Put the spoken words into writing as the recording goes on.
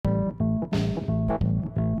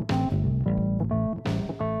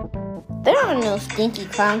There are no stinky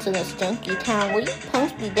clowns in a stinky town. Will you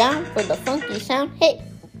punch me down for the funky sound? Hey!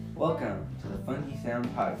 Welcome to the Funky Sound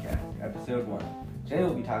Podcast, Episode 1. Today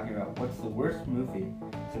we'll be talking about what's the worst movie,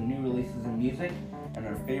 some new releases in music, and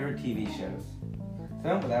our favorite TV shows.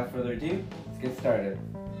 So, without further ado, let's get started.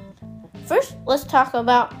 First, let's talk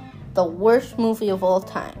about the worst movie of all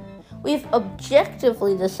time. We've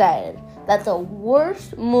objectively decided that the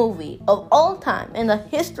worst movie of all time in the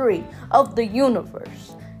history of the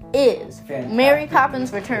universe is Fantastic Mary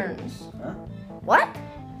Poppins Returns. Huh? What?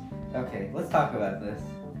 Okay, let's talk about this.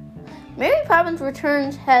 Mary Poppins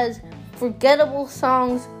Returns has forgettable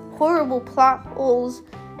songs, horrible plot holes,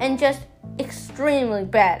 and just extremely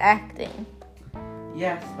bad acting.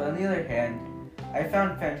 Yes, but on the other hand, I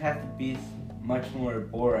found Fantastic Beasts much more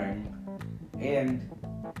boring. And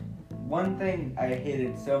one thing I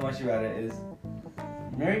hated so much about it is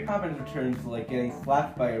Mary Poppins Returns is like getting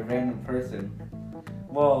slapped by a random person.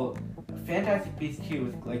 Well, Fantastic Beasts 2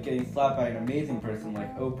 was like getting slapped by an amazing person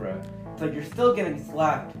like Oprah. It's like you're still getting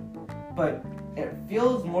slapped, but it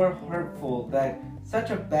feels more hurtful that such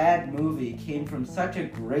a bad movie came from such a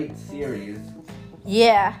great series.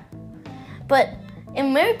 Yeah, but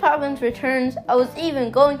in Mary Poppins Returns, I was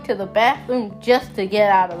even going to the bathroom just to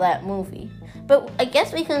get out of that movie. But I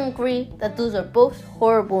guess we can agree that those are both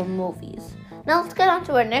horrible movies. Now let's get on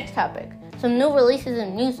to our next topic, some new releases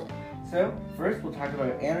in music. So, first we'll talk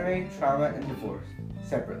about anime, trauma, and divorce,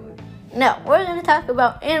 separately. Now, we're going to talk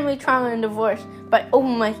about Anime, Trauma, and Divorce by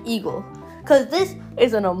Open Mike Eagle, because this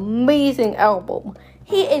is an amazing album.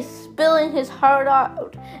 He is spilling his heart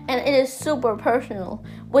out, and it is super personal,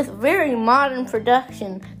 with very modern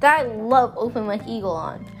production that I love Open Mike Eagle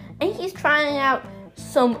on. And he's trying out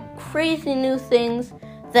some crazy new things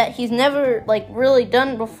that he's never really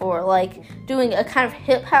done before, like doing a kind of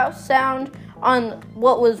hip house sound on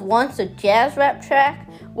what was once a jazz rap track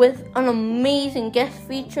with an amazing guest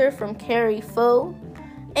feature from Carrie Foe,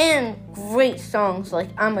 and great songs like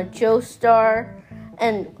I'm a Joestar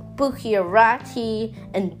and Bukiarati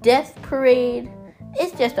and Death Parade.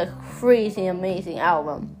 It's just a crazy, amazing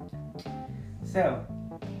album. So,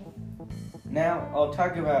 now I'll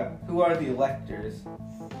talk about Who Are the Electors,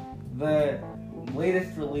 the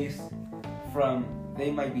latest release from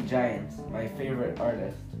They Might Be Giants, my favorite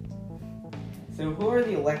artist. So Who Are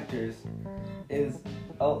the Electors is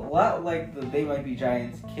a lot like the They Might Be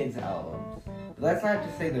Giants kids albums. But that's not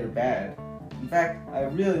to say they're bad. In fact, I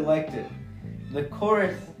really liked it. The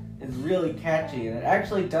chorus is really catchy, and it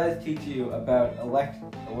actually does teach you about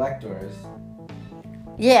electors.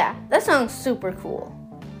 Yeah, that sounds super cool.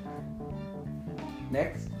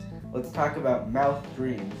 Next, let's talk about Mouth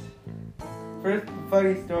Dreams. First,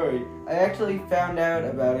 funny story. I actually found out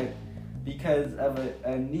about it because of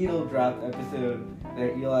a needle drop episode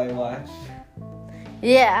that Eli watched.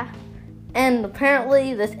 Yeah, and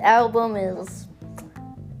apparently this album is...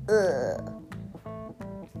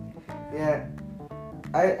 Yeah,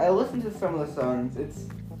 I listened to some of the songs.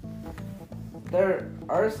 There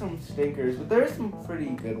are some stinkers, but there are some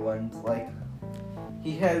pretty good ones. Like,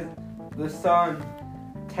 he has the song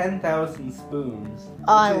 10,000 Spoons.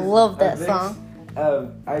 Oh, I love that song.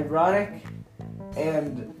 Of Ironic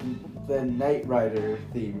and the Knight Rider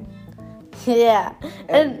theme. Yeah,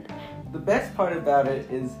 and the best part about it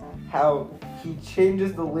is how he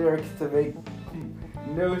changes the lyrics to make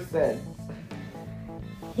no sense.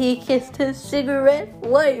 He kissed his cigarette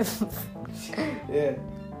wife. Yeah.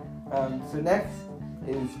 So next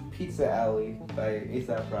is Pizza Alley by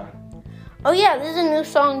A$AP Rock. Oh yeah, this is a new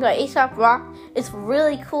song by A$AP Rock. It's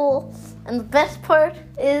really cool. And the best part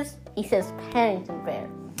is, he says Paddington Bear.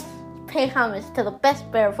 Pay homage to the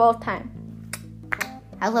best bear of all time.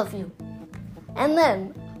 I love you. And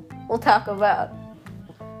then, we'll talk about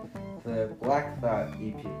the Black Thought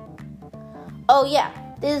EP. Oh yeah,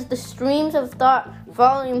 this is the Streams of Thought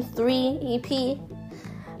Volume 3 EP.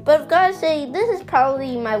 But I've got to say, this is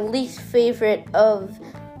probably my least favorite of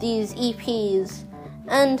these EPs.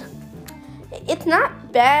 And it's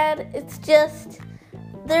not bad, it's just,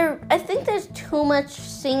 I think there's too much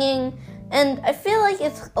singing. And I feel like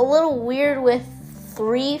it's a little weird with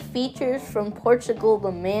 3 features from Portugal the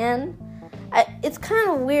Man. It's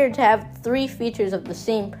kind of weird to have 3 features of the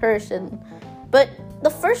same person. But the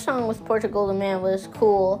first song with Portugal the Man was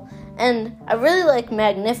cool. And I really like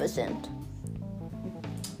Magnificent.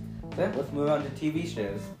 Then let's move on to TV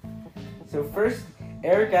shows. So first,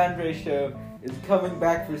 Eric Andre's show is coming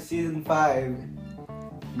back for season 5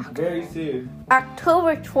 very soon.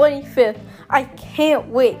 October 25th. I can't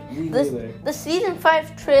wait. The season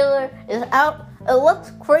 5 trailer is out. It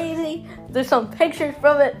looks crazy. There's some pictures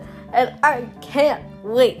from it. And I can't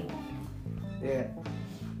wait. Yeah.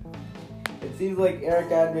 It seems like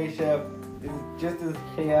Eric Andre's show is just as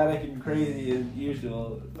chaotic and crazy as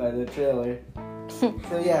usual by the trailer.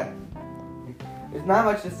 So yeah, there's not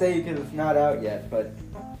much to say because it's not out yet, but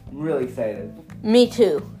I'm really excited. Me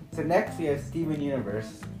too. So next we have Steven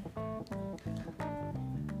Universe.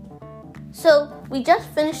 So we just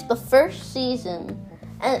finished the first season,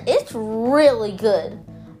 and it's really good.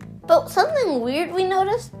 But something weird we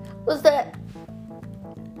noticed was that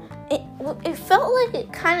it felt like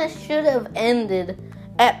it kind of should have ended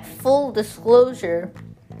at full disclosure.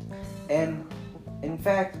 And in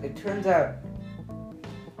fact, it turns out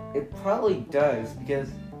it probably does, because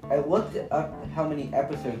I looked up how many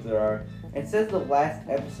episodes there are. It says the last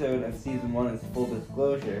episode of season 1 is full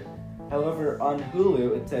disclosure. However, on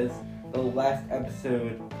Hulu it says the last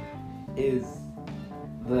episode is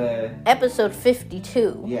the Episode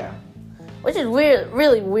 52. Yeah. Which is weird,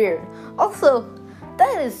 really weird. Also,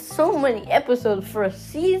 that is so many episodes for a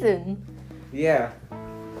season. Yeah.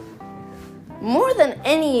 More than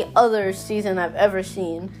any other season I've ever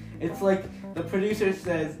seen. It's like the producer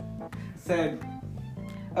said,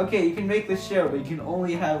 okay, you can make this show, but you can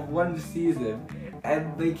only have one season.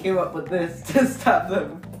 And they came up with this to stop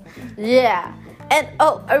them. Yeah. And,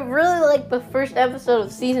 I really like the first episode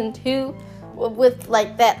of season 2 with,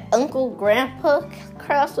 like, that Uncle-Grandpa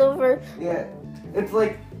crossover. Yeah. It's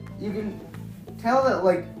like, you can tell that,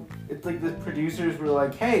 like, it's like the producers were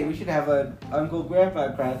like, hey, we should have an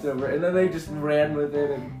Uncle-Grandpa crossover. And then they just ran with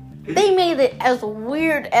it. And They made it as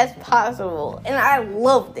weird as possible. And I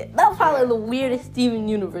loved it. That was probably the weirdest Steven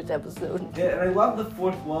Universe episode. Yeah, and I love the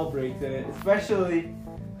fourth wall breaks in it, especially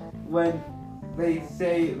when they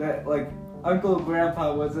say that, like, Uncle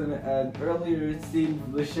Grandpa was in an earlier scene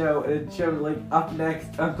from the show, and it showed, like, up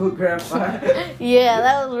next, Uncle Grandpa. Yeah,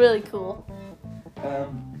 that was really cool.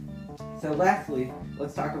 So lastly,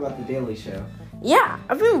 let's talk about The Daily Show. Yeah,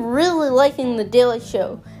 I've been really liking The Daily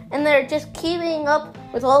Show. And they're just keeping up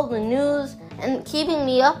with all the news and keeping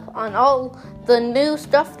me up on all the new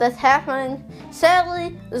stuff that's happening.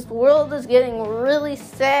 Sadly, this world is getting really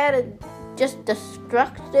sad and just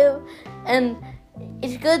destructive. And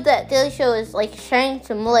it's good that Daily Show is, like, shining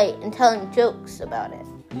some light and telling jokes about it.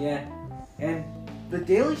 Yeah, and The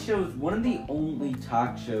Daily Show is one of the only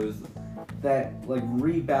talk shows that, like,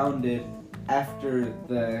 rebounded after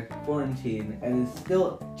the quarantine and is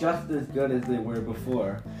still just as good as they were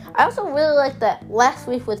before. I also really like that Last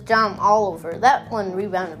Week with John Oliver. That one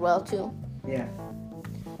rebounded well, too. Yeah.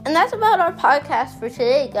 And that's about our podcast for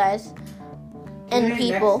today, guys. And Tune in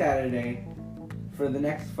people. next Saturday for the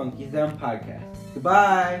next Funky Zone podcast.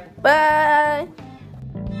 Goodbye. Bye.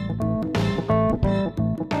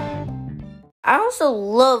 I also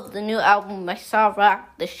love the new album by Saw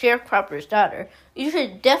Rock, The Sharecropper's Daughter. You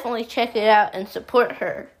should definitely check it out and support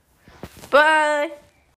her. Bye.